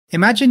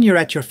Imagine you're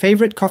at your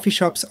favorite coffee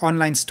shop's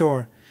online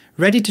store,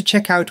 ready to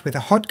check out with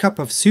a hot cup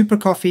of super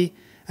coffee,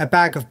 a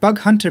bag of Bug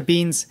Hunter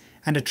beans,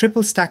 and a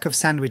triple stack of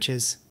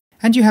sandwiches.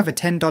 And you have a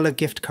 $10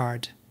 gift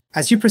card.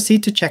 As you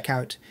proceed to check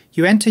out,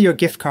 you enter your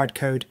gift card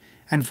code,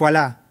 and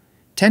voila!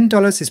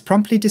 $10 is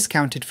promptly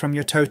discounted from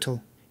your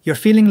total. You're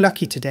feeling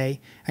lucky today,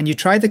 and you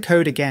try the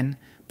code again,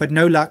 but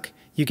no luck,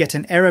 you get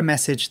an error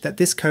message that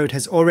this code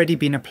has already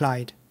been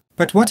applied.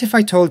 But what if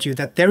I told you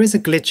that there is a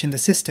glitch in the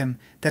system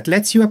that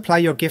lets you apply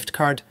your gift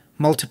card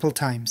multiple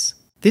times?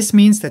 This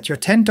means that your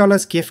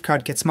 $10 gift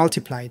card gets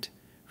multiplied,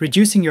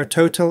 reducing your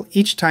total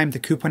each time the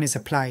coupon is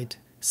applied.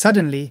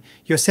 Suddenly,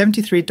 your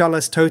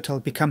 $73 total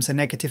becomes a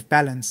negative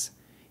balance.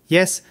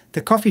 Yes,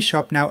 the coffee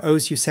shop now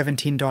owes you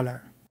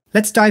 $17.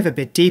 Let's dive a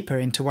bit deeper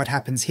into what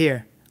happens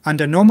here.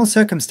 Under normal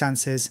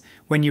circumstances,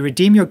 when you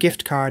redeem your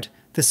gift card,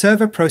 the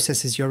server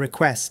processes your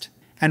request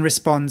and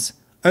responds,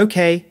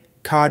 "Okay,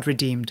 card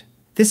redeemed."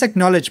 This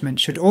acknowledgement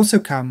should also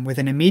come with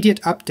an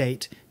immediate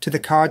update to the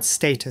card's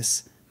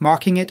status,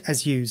 marking it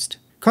as used.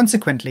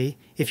 Consequently,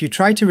 if you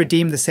try to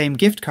redeem the same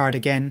gift card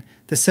again,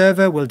 the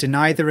server will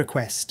deny the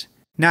request.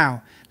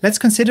 Now, let's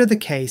consider the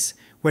case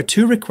where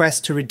two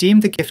requests to redeem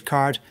the gift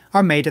card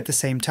are made at the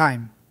same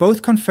time.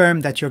 Both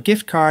confirm that your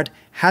gift card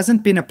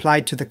hasn't been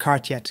applied to the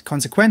cart yet.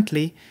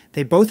 Consequently,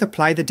 they both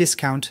apply the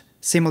discount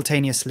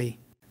simultaneously.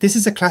 This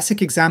is a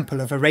classic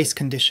example of a race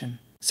condition.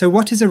 So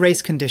what is a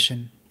race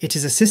condition? It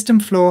is a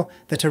system flaw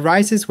that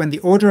arises when the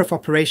order of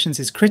operations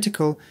is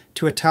critical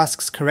to a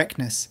task's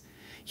correctness,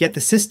 yet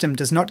the system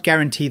does not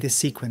guarantee this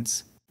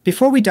sequence.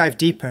 Before we dive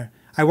deeper,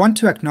 I want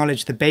to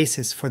acknowledge the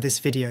basis for this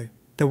video,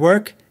 the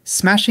work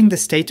Smashing the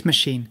State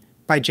Machine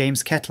by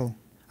James Kettle.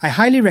 I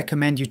highly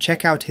recommend you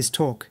check out his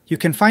talk. You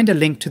can find a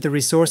link to the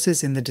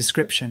resources in the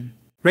description.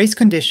 Race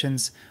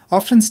conditions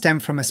often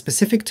stem from a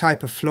specific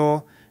type of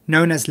flaw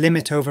known as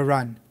limit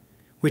overrun,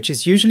 which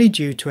is usually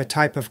due to a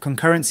type of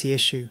concurrency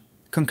issue.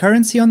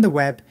 Concurrency on the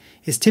web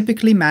is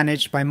typically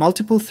managed by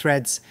multiple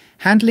threads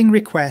handling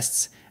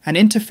requests and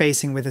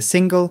interfacing with a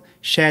single,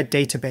 shared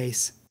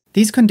database.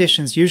 These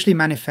conditions usually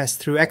manifest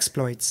through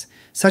exploits,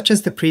 such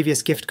as the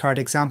previous gift card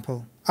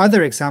example.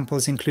 Other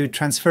examples include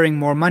transferring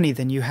more money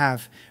than you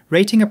have,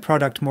 rating a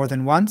product more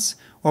than once,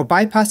 or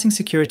bypassing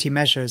security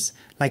measures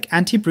like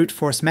anti-brute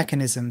force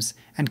mechanisms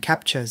and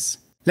CAPTCHAs.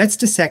 Let's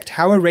dissect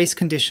how a race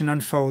condition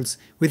unfolds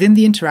within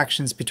the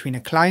interactions between a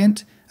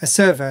client, a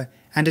server,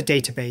 and a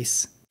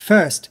database.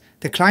 First,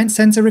 the client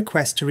sends a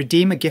request to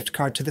redeem a gift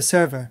card to the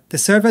server. The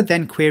server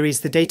then queries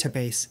the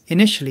database.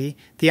 Initially,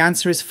 the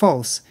answer is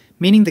false,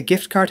 meaning the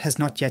gift card has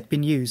not yet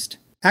been used.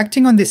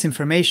 Acting on this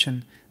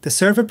information, the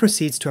server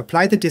proceeds to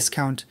apply the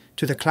discount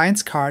to the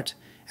client's cart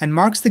and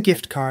marks the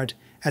gift card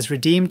as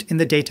redeemed in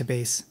the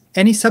database.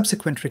 Any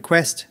subsequent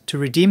request to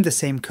redeem the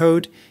same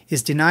code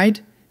is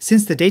denied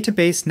since the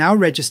database now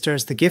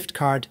registers the gift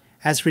card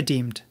as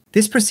redeemed.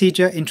 This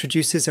procedure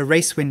introduces a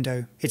race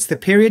window. It's the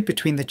period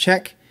between the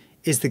check,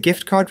 "Is the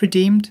gift card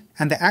redeemed?"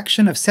 and the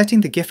action of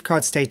setting the gift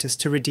card status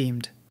to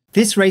redeemed.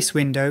 This race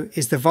window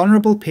is the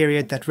vulnerable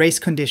period that race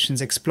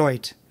conditions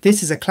exploit.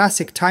 This is a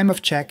classic time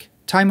of check,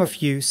 time of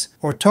use,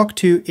 or talk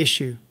to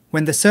issue.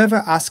 When the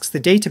server asks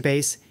the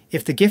database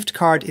if the gift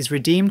card is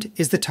redeemed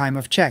is the time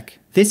of check.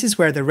 This is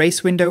where the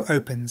race window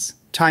opens.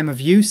 Time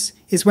of use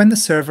is when the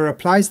server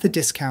applies the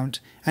discount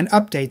and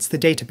updates the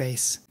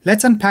database.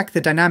 Let's unpack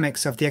the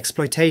dynamics of the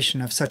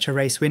exploitation of such a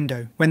race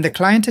window. When the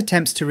client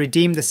attempts to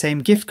redeem the same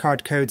gift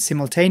card code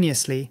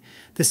simultaneously,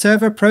 the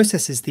server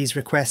processes these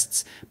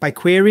requests by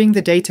querying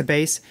the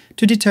database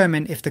to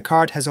determine if the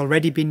card has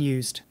already been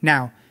used.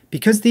 Now,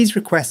 because these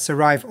requests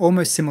arrive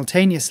almost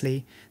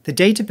simultaneously, the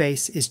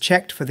database is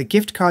checked for the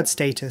gift card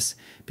status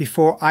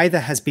before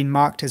either has been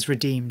marked as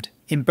redeemed.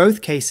 In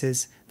both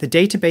cases, the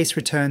database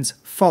returns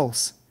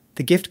false.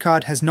 The gift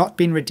card has not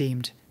been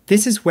redeemed.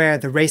 This is where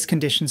the race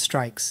condition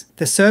strikes.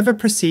 The server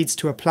proceeds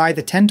to apply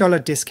the $10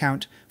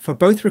 discount for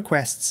both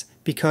requests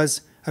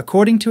because,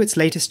 according to its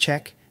latest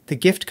check, the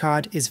gift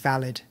card is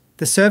valid.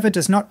 The server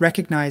does not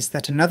recognize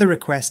that another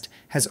request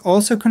has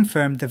also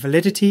confirmed the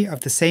validity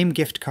of the same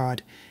gift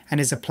card and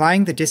is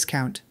applying the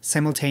discount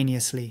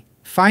simultaneously.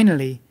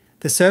 Finally,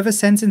 the server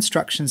sends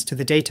instructions to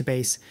the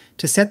database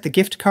to set the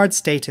gift card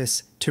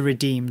status to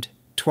redeemed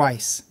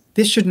twice.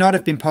 This should not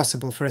have been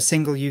possible for a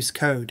single-use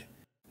code.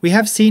 We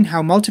have seen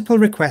how multiple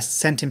requests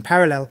sent in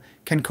parallel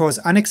can cause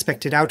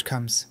unexpected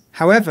outcomes.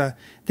 However,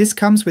 this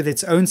comes with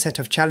its own set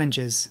of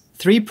challenges.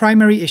 Three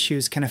primary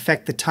issues can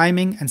affect the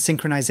timing and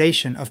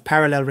synchronization of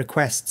parallel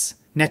requests: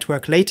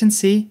 network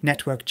latency,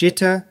 network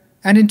jitter,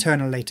 and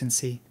internal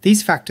latency.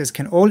 These factors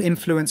can all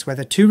influence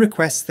whether two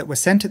requests that were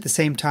sent at the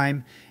same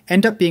time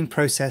end up being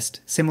processed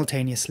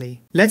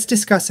simultaneously. Let's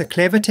discuss a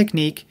clever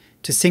technique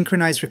to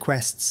synchronize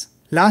requests: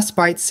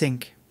 Last-Byte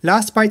Sync.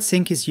 Last-Byte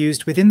Sync is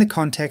used within the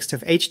context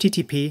of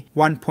HTTP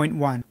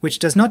 1.1, which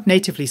does not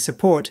natively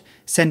support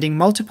sending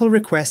multiple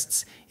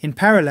requests in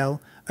parallel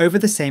over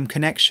the same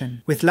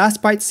connection. With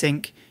Last-Byte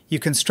Sync, you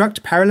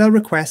construct parallel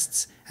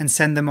requests and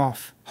send them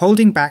off,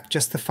 holding back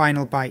just the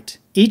final byte.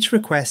 Each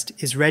request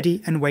is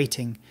ready and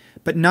waiting,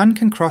 but none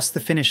can cross the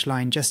finish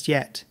line just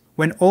yet.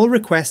 When all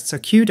requests are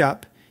queued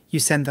up, you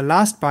send the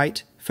last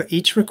byte for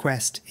each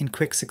request in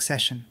quick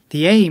succession.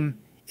 The aim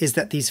is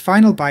that these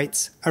final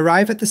bytes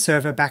arrive at the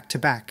server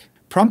back-to-back,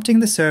 prompting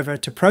the server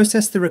to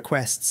process the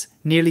requests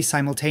nearly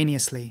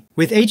simultaneously.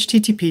 With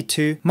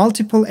HTTP2,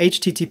 multiple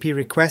HTTP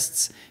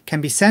requests can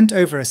be sent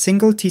over a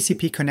single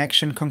TCP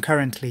connection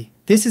concurrently.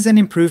 This is an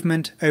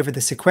improvement over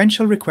the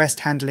sequential request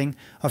handling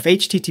of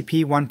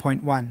HTTP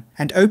 1.1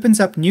 and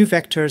opens up new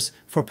vectors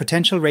for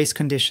potential race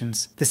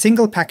conditions. The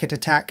single packet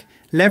attack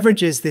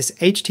leverages this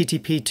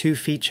HTTP2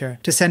 feature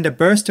to send a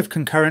burst of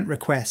concurrent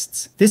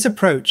requests. This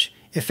approach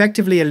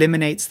effectively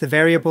eliminates the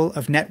variable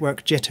of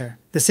network jitter.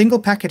 The single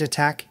packet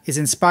attack is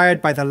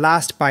inspired by the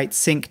Last-Byte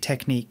Sync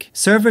technique.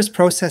 Servers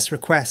process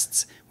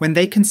requests when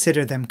they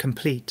consider them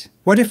complete.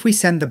 What if we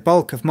send the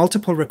bulk of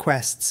multiple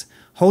requests,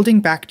 holding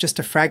back just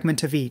a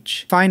fragment of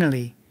each?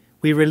 Finally,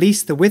 we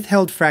release the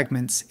withheld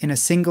fragments in a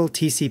single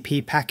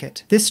TCP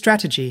packet. This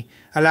strategy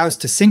allows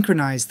to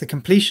synchronize the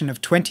completion of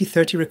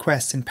 20-30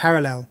 requests in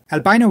parallel.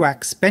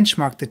 Albinowax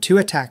benchmarked the two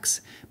attacks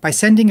by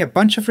sending a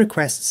bunch of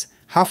requests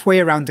halfway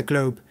around the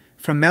globe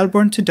from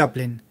Melbourne to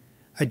Dublin,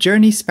 a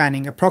journey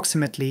spanning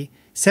approximately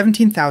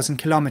 17,000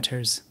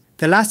 kilometers.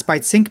 The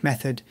Last-Byte Sync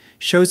method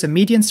shows a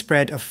median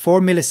spread of 4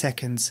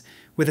 milliseconds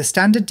with a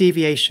standard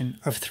deviation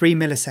of 3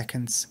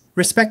 milliseconds.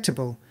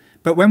 Respectable,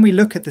 but when we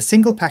look at the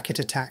single packet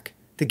attack,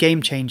 the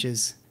game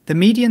changes. The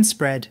median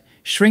spread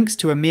shrinks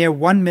to a mere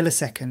 1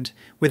 millisecond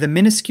with a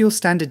minuscule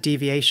standard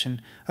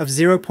deviation of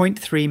 0.3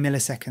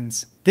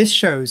 milliseconds. This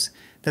shows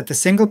that the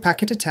single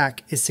packet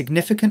attack is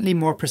significantly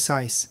more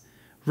precise,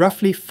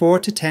 roughly 4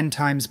 to 10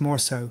 times more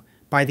so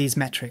by these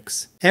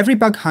metrics. Every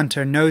bug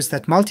hunter knows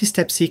that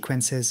multi-step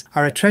sequences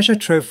are a treasure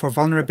trove for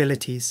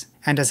vulnerabilities,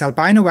 and as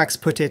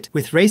Albinowax put it,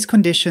 with race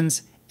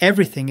conditions,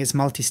 everything is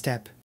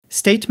multi-step.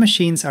 State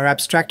machines are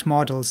abstract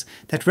models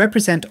that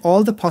represent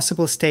all the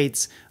possible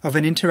states of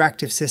an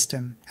interactive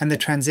system and the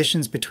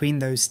transitions between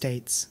those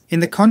states. In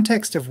the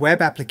context of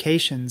web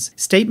applications,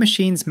 state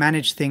machines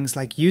manage things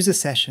like user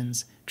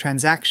sessions,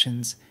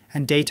 transactions,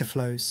 and data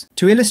flows.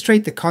 To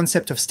illustrate the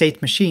concept of state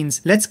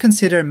machines, let's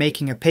consider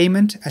making a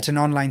payment at an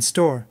online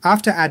store.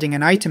 After adding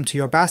an item to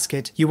your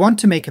basket, you want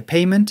to make a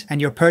payment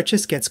and your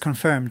purchase gets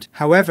confirmed.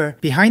 However,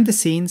 behind the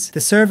scenes, the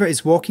server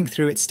is walking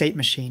through its state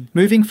machine,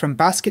 moving from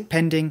basket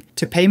pending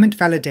to payment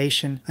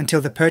validation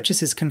until the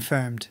purchase is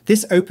confirmed.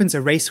 This opens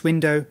a race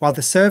window while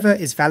the server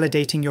is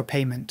validating your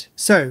payment.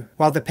 So,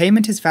 while the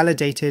payment is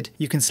validated,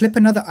 you can slip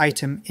another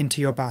item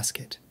into your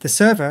basket. The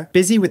server,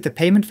 busy with the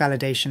payment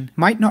validation,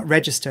 might not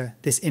register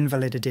this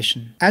invalid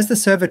addition. As the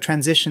server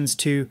transitions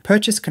to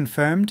purchase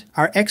confirmed,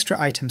 our extra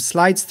item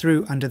slides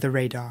through under the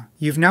radar.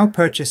 You've now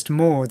purchased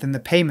more than the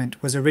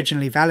payment was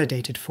originally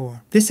validated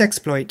for. This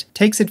exploit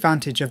takes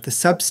advantage of the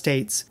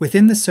sub-states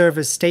within the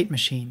server's state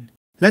machine.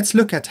 Let's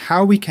look at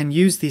how we can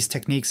use these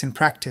techniques in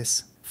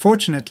practice.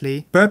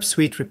 Fortunately, Burp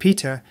Suite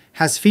Repeater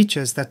has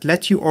features that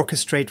let you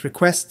orchestrate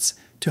requests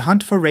to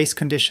hunt for race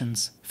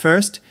conditions.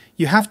 First,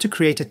 you have to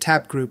create a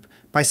tab group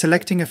by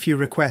selecting a few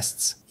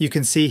requests. You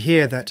can see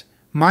here that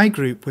My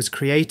Group was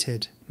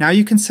created. Now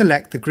you can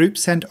select the Group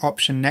Send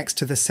option next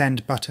to the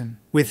Send button.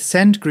 With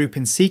Send Group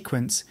in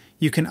sequence,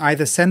 you can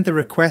either send the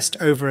request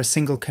over a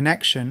single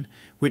connection,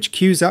 which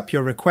queues up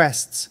your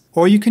requests,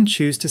 or you can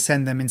choose to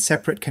send them in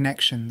separate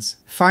connections.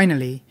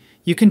 Finally,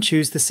 you can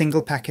choose the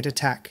single packet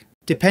attack.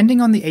 Depending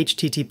on the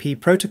HTTP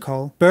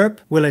protocol, Burp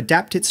will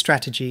adapt its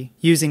strategy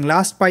using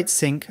Last-Byte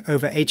Sync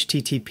over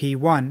HTTP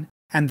 1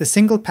 and the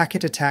single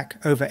packet attack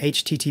over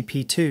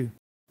HTTP 2.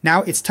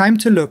 Now it's time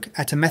to look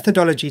at a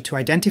methodology to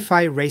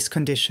identify race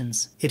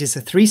conditions. It is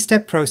a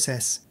three-step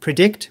process: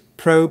 predict,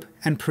 probe,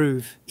 and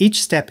prove.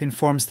 Each step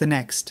informs the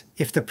next.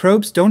 If the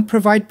probes don't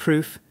provide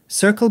proof,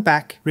 circle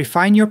back,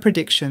 refine your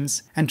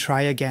predictions, and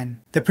try again.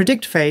 The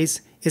predict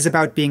phase is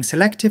about being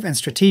selective and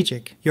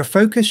strategic. Your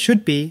focus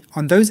should be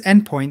on those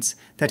endpoints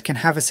that can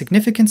have a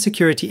significant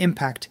security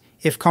impact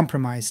if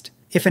compromised.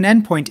 If an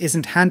endpoint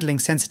isn't handling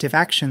sensitive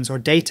actions or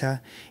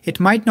data,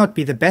 it might not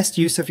be the best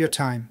use of your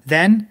time.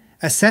 Then,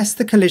 assess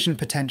the collision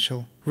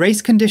potential.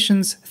 Race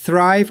conditions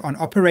thrive on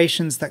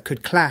operations that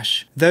could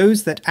clash,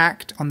 those that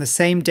act on the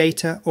same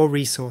data or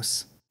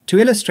resource. To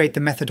illustrate the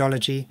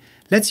methodology,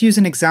 let's use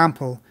an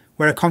example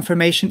where a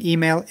confirmation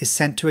email is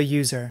sent to a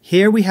user.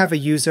 Here we have a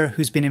user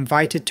who's been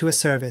invited to a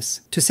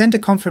service. To send a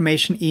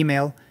confirmation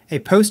email, a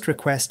post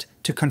request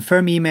to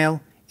confirm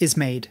email is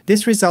made.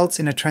 This results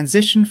in a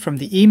transition from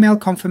the email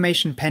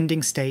confirmation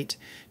pending state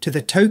to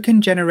the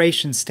token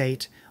generation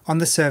state on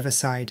the server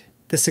side.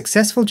 The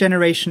successful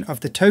generation of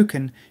the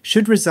token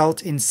should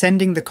result in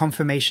sending the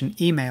confirmation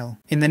email.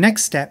 In the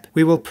next step,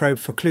 we will probe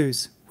for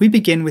clues. We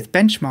begin with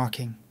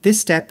benchmarking. This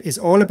step is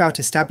all about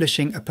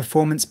establishing a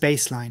performance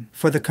baseline.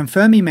 For the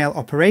confirm email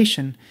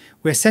operation,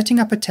 we're setting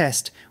up a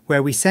test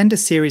where we send a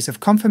series of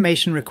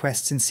confirmation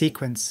requests in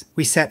sequence.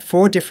 We set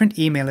 4 different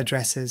email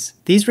addresses.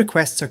 These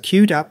requests are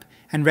queued up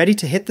and ready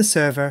to hit the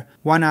server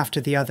one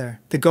after the other.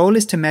 The goal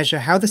is to measure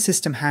how the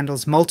system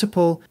handles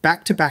multiple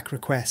back-to-back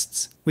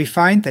requests. We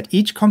find that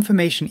each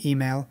confirmation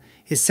email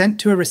is sent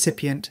to a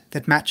recipient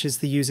that matches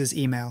the user's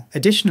email.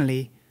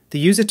 Additionally, the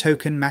user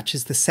token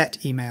matches the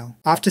set email.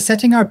 After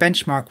setting our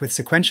benchmark with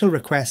sequential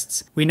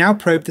requests, we now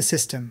probe the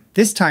system.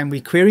 This time we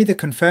query the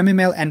confirm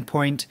email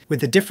endpoint with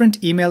the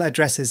different email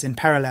addresses in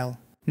parallel.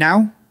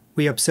 Now,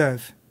 we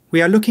observe.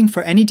 We are looking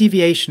for any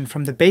deviation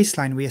from the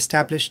baseline we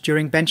established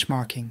during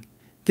benchmarking.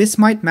 This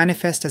might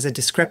manifest as a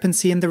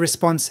discrepancy in the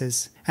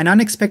responses, an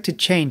unexpected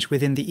change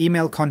within the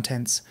email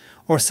contents,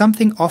 or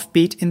something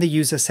offbeat in the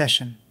user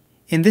session.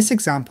 In this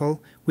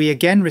example, we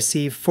again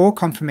receive 4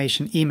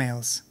 confirmation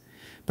emails.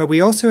 But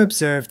we also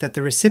observe that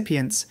the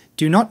recipients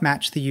do not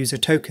match the user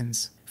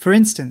tokens. For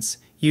instance,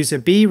 user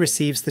B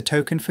receives the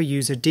token for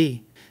user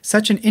D.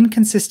 Such an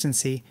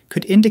inconsistency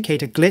could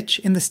indicate a glitch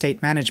in the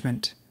state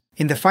management.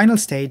 In the final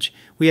stage,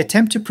 we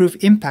attempt to prove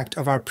impact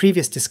of our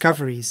previous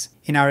discoveries.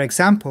 In our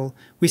example,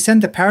 we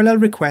send the parallel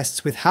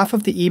requests with half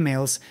of the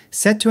emails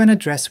set to an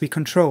address we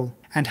control,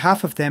 and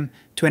half of them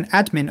to an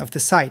admin of the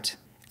site.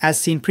 As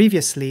seen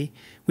previously,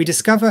 we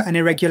discover an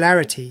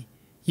irregularity.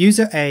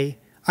 User A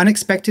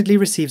unexpectedly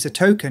receives a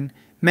token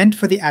meant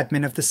for the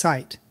admin of the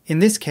site. In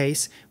this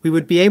case, we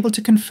would be able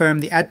to confirm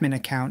the admin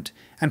account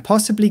and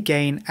possibly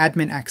gain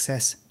admin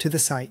access to the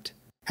site.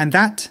 And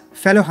that,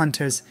 fellow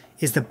hunters,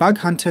 is the Bug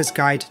Hunter's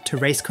Guide to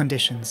Race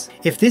Conditions.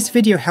 If this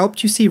video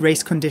helped you see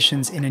race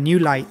conditions in a new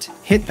light,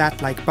 hit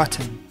that like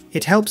button.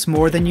 It helps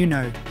more than you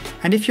know.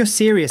 And if you're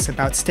serious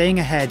about staying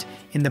ahead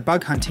in the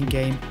bug hunting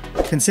game,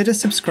 consider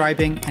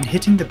subscribing and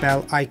hitting the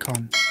bell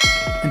icon.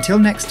 Until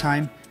next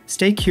time,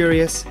 stay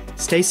curious,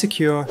 stay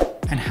secure,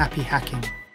 and happy hacking.